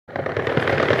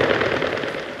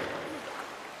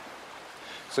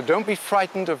So don't be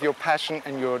frightened of your passion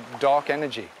and your dark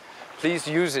energy. Please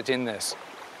use it in this.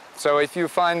 So if you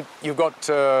find you've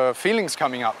got feelings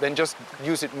coming up, then just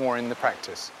use it more in the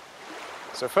practice.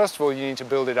 So first of all, you need to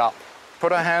build it up.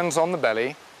 Put our hands on the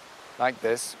belly, like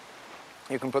this.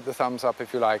 You can put the thumbs up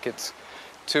if you like. It's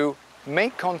to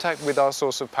make contact with our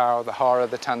source of power, the hara,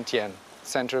 the tantien,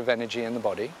 center of energy in the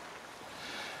body.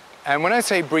 And when I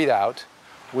say breathe out,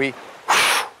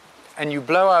 and you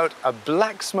blow out a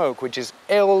black smoke, which is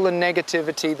all the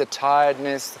negativity, the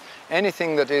tiredness,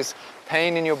 anything that is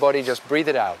pain in your body, just breathe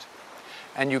it out.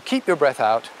 And you keep your breath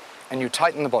out, and you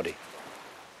tighten the body.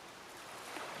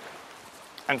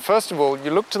 And first of all,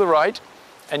 you look to the right,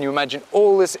 and you imagine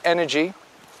all this energy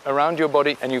around your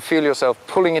body, and you feel yourself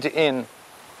pulling it in.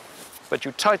 But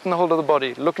you tighten the whole of the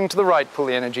body. Looking to the right, pull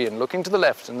the energy in. Looking to the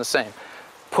left, and the same.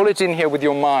 Pull it in here with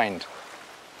your mind.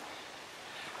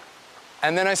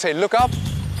 And then I say, look up.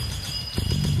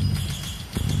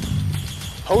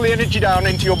 Hold the energy down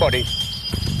into your body.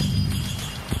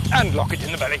 And lock it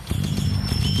in the belly.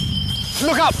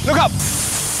 Look up, look up.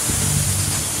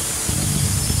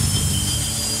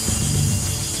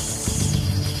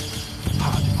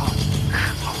 Hard, hard,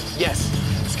 hard. Yes,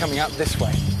 it's coming out this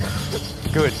way.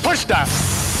 Good. Push down.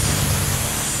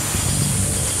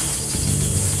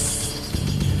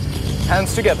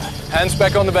 Hands together. Hands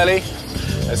back on the belly.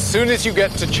 As soon as you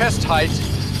get to chest height,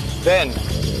 then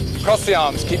cross the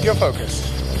arms. Keep your focus.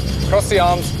 Cross the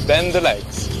arms, bend the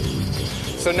legs.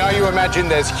 So now you imagine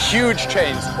there's huge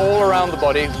chains all around the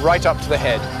body, right up to the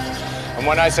head. And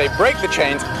when I say break the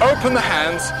chains, open the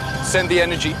hands, send the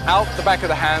energy out the back of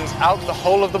the hands, out the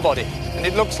whole of the body. And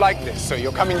it looks like this. So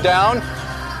you're coming down,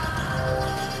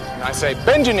 and I say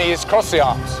bend your knees, cross the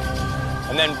arms.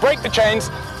 And then break the chains.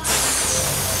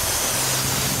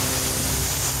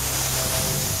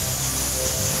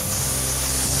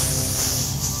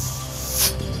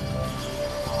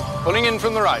 Pulling in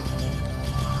from the right.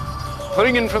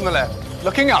 Pulling in from the left.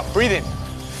 Looking up, breathe in.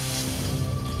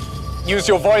 Use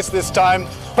your voice this time.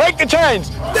 Break the chains!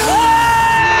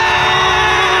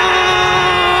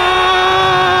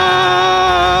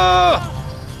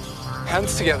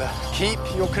 Hands together. Keep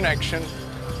your connection.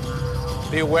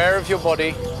 Be aware of your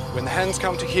body. When the hands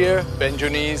come to here, bend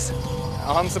your knees.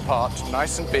 Arms apart,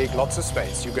 nice and big, lots of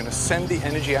space. You're going to send the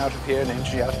energy out of here and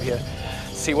energy out of here.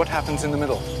 See what happens in the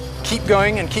middle. Keep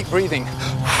going and keep breathing.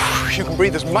 You can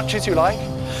breathe as much as you like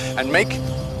and make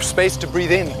space to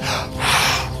breathe in.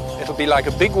 It'll be like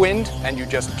a big wind and you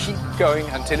just keep going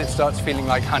until it starts feeling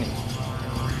like honey.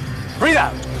 Breathe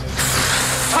out.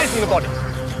 Tighten the body.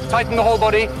 Tighten the whole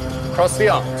body. Cross the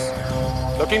arms.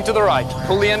 Looking to the right.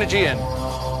 Pull the energy in.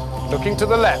 Looking to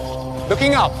the left.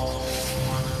 Looking up.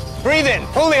 Breathe in.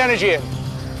 Pull the energy in.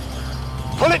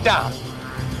 Pull it down.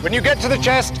 When you get to the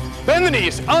chest, bend the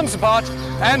knees, arms apart,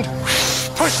 and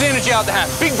push the energy out the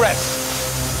hand. Big breath.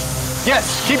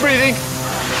 Yes, keep breathing.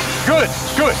 Good,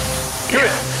 good, good.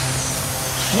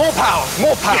 More power,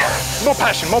 more power, more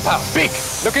passion, more power. Big.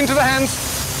 Look into the hands.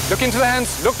 Look into the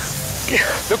hands. Look.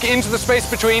 Look into the space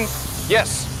between.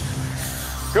 Yes.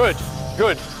 Good,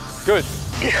 good, good.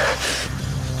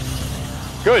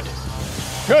 Good,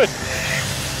 good,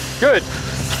 good.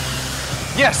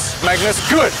 Yes, Magnus,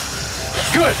 good,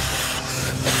 good.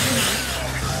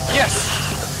 Yes.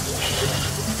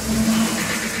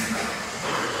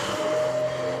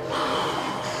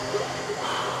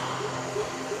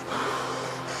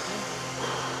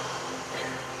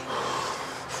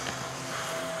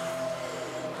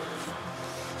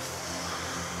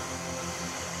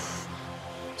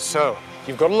 So,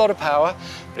 you've got a lot of power,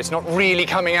 but it's not really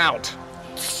coming out.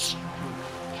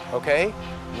 Okay?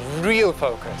 Real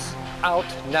focus. Out,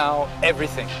 now,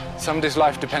 everything. Somebody's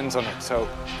life depends on it, so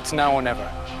it's now or never.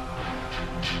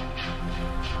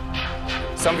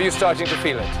 Some of you are starting to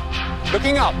feel it.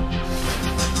 Looking up.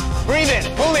 Breathe in,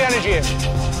 pull the energy in.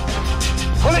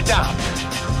 Pull it down.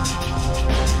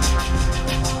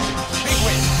 Big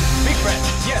wind, big breath,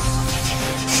 yes.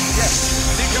 Yes,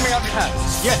 see it coming out your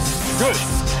hands. Yes, good,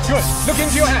 good. Look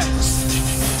into your hands.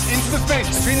 Into the space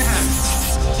between the hands.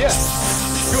 Yes,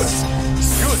 good,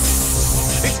 good.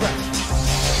 Big breath.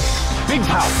 Big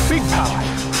power, big power.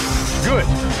 Good,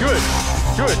 good,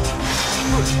 good, good,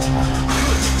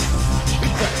 good.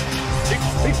 Big breath,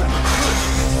 big breath, good.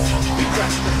 Big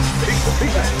breath, big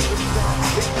breath,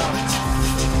 big power.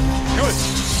 Good.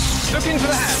 Look into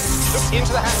the hands, look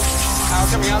into the hands. Power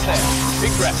coming out there.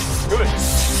 Big breath, good.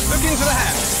 Look into the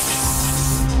hands.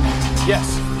 Yes,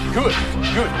 good,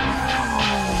 good,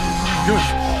 good,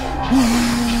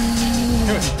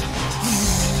 good.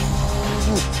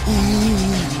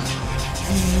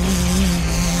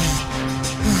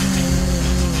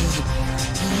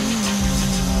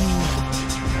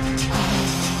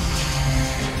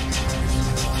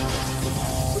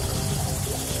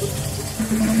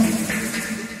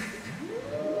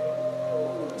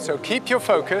 So keep your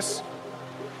focus,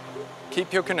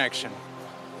 keep your connection.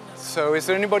 So is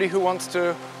there anybody who wants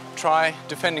to try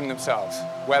defending themselves?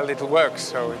 Well, it'll work,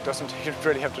 so it doesn't, you don't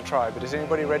really have to try, but is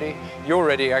anybody ready? You're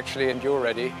ready, actually, and you're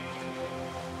ready.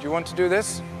 Do you want to do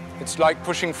this? It's like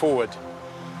pushing forward.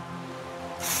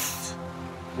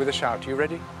 With a shout. You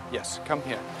ready? Yes, come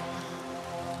here.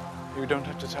 You don't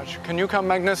have to touch. Can you come,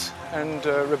 Magnus and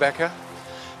Rebecca?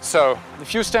 So,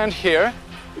 if you stand here,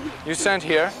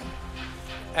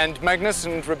 and Magnus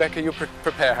and Rebecca, you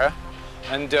prepare her.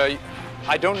 And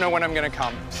I don't know when I'm going to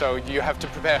come, so you have to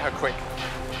prepare her quick.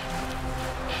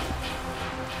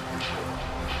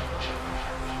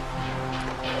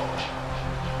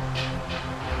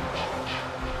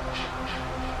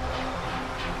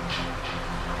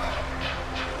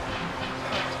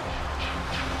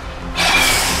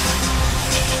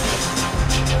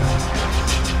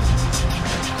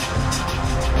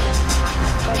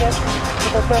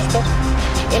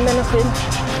 In med energien.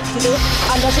 Til ud.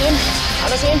 Andas in.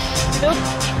 Andas in. Til ud.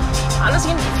 Andas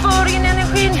in. För in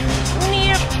energin.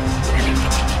 Ner.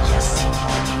 Yes.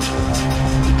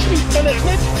 Knip.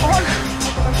 Knip. Håll.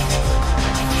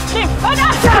 Knip.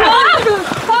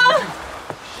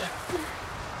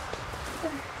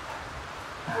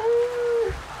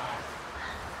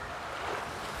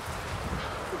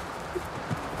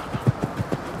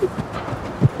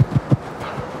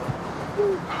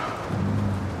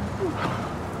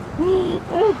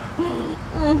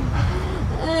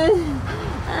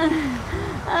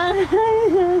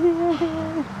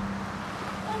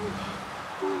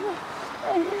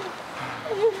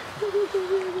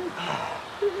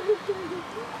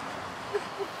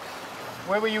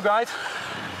 Where were you guys?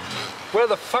 Where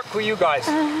the fuck were you guys?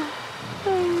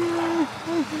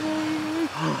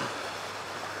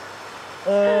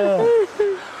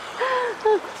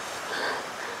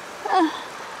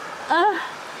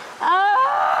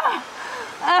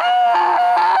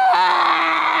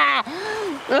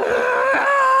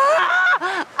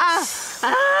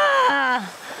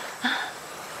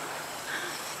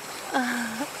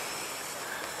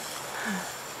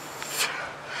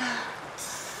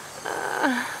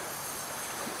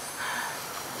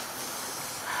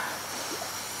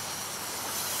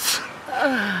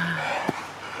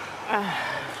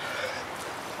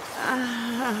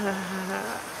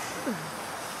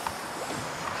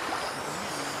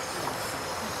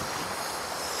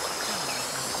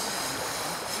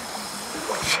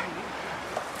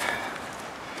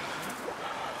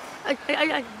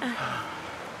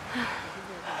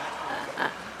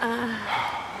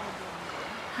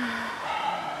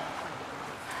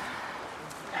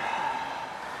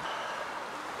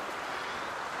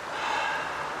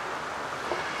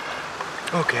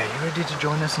 Okay, you ready to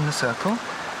join us in the circle? I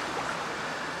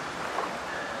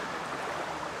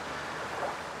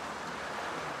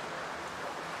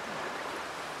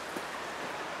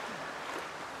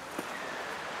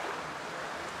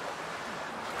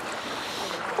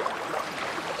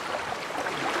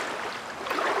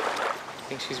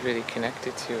think she's really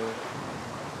connected to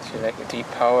like a deep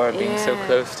power, being so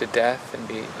close to death and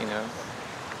you know.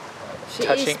 She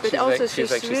touching, is, but also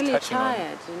she's really touching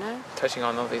tired, you know? Touching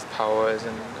on all these powers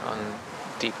and on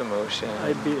deep emotion.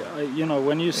 You know,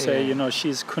 when you say, you know,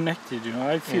 she's connected, you know,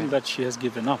 I feel that she has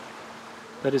given up.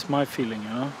 That is my feeling, you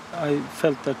know. I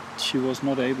felt that she was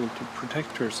not able to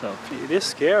protect herself. It is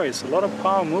scary, it's a lot of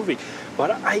power moving,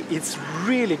 but it's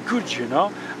really good, you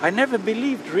know. I never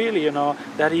believed really, you know,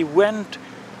 that he went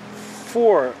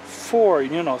for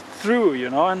you know, through, you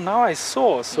know, and now I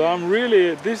saw, so I'm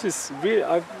really, this is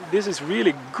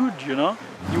really good, you know.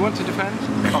 You want to defend?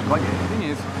 Oh, like the thing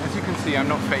is, as you can see, I'm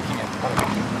not faking it.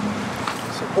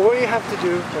 So all you have to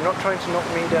do, you're not trying to knock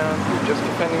me down, you're just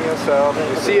defending yourself.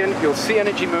 You'll see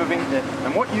energy moving,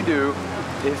 and what you do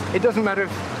is, it doesn't matter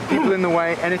if people in the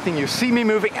way, anything, you see me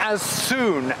moving, as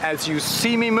soon as you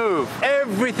see me move,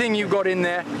 everything you got in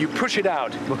there, you push it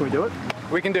out. Well, can we do it?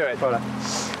 We can do it. All right,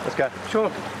 let's go.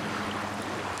 Sure.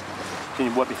 Can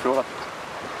you wipe your throat up?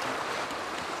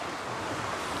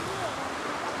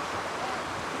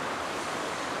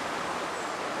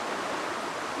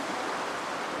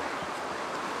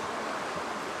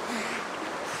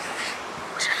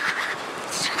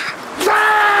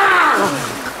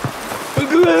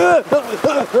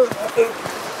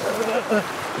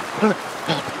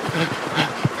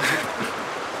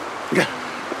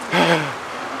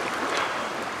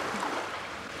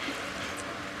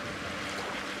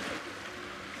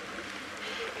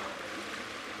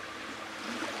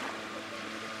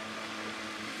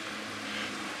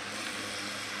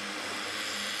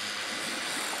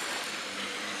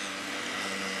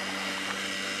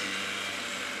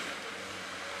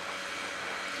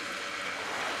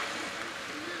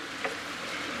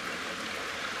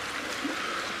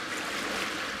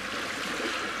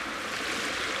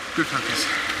 Good focus.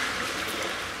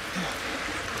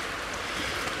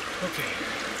 Okay.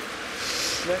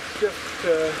 Let's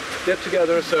just get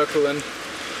together a circle and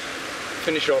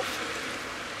finish off.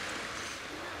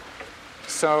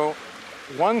 So,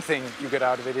 one thing you get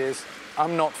out of it is,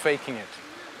 I'm not faking it.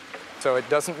 So it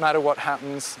doesn't matter what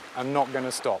happens, I'm not going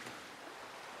to stop.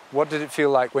 What did it feel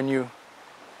like when you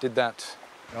did that?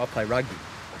 I play rugby,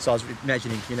 so I was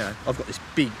imagining, you know, I've got this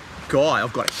big guy,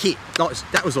 I've got to hit.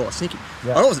 That was all I was thinking.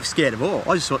 Yeah. I wasn't scared of all.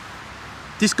 I just thought,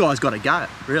 this guy's got to go,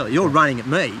 really. You're running at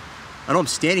me, and I'm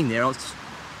standing there. There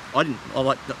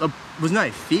was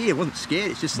no fear, I wasn't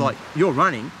scared. It's just like, you're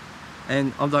running,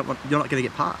 and you're not going to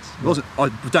get past. I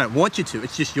don't want you to,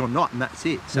 it's just you're not, and that's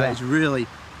it. So it's really,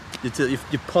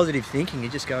 your positive thinking,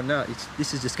 you're just going, no,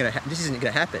 this is just going to happen, this isn't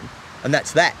going to happen, and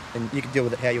that's that, and you can deal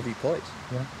with it how you please.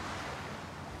 Yeah.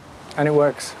 And it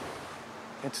works.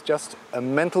 It's just a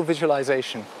mental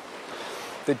visualization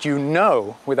that you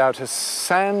know without a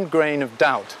sand grain of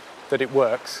doubt that it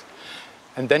works,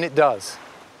 and then it does.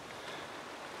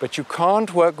 But you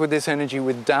can't work with this energy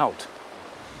with doubt.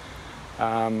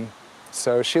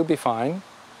 So she'll be fine,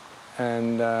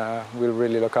 and we'll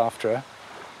really look after her.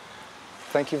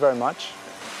 Thank you very much.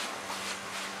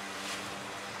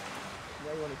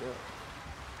 Now you want to do it.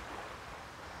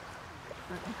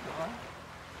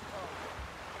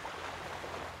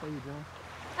 What are you doing?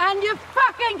 And you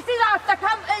fucking sit out there,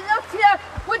 come up here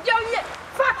with your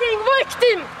fucking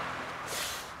victim!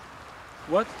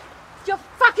 What? You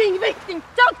fucking victim!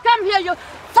 Don't come here, you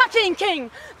fucking king!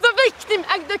 The victim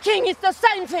and the king is the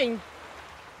same thing.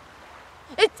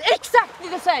 It's exactly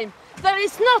the same. There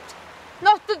is not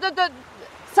the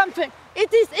something.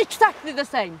 It is exactly the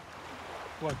same.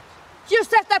 What? You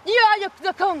said that you are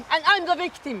the king and I'm the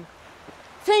victim.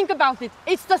 Think about it.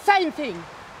 It's the same thing.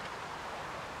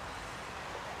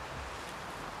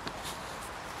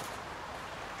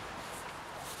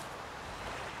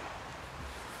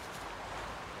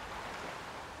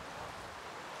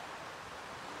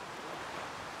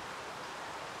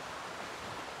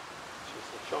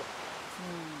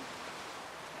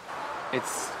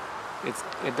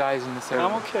 It dies in the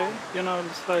ceremony. I'm okay. You know,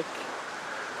 it's like,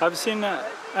 I've seen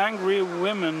angry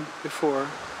women before.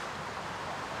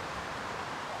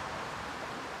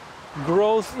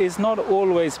 Growth is not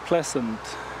always pleasant.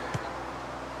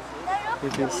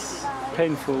 It is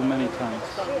painful many times.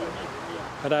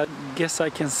 But I guess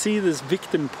I can see this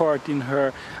victim part in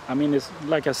her. I mean, it's,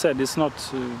 like I said, it's not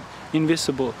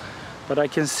invisible. But I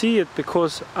can see it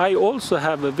because I also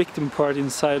have a victim part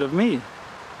inside of me.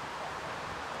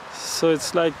 So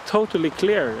it's like totally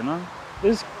clear, you know.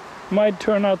 This might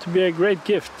turn out to be a great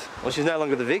gift. Well, she's no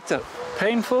longer the victim.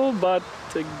 Painful, but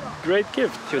a great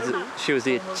gift. She was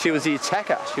the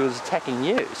attacker. She was attacking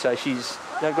you. So she's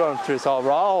going through this whole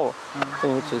role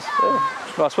thing, which is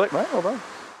nice work, mate. Well done.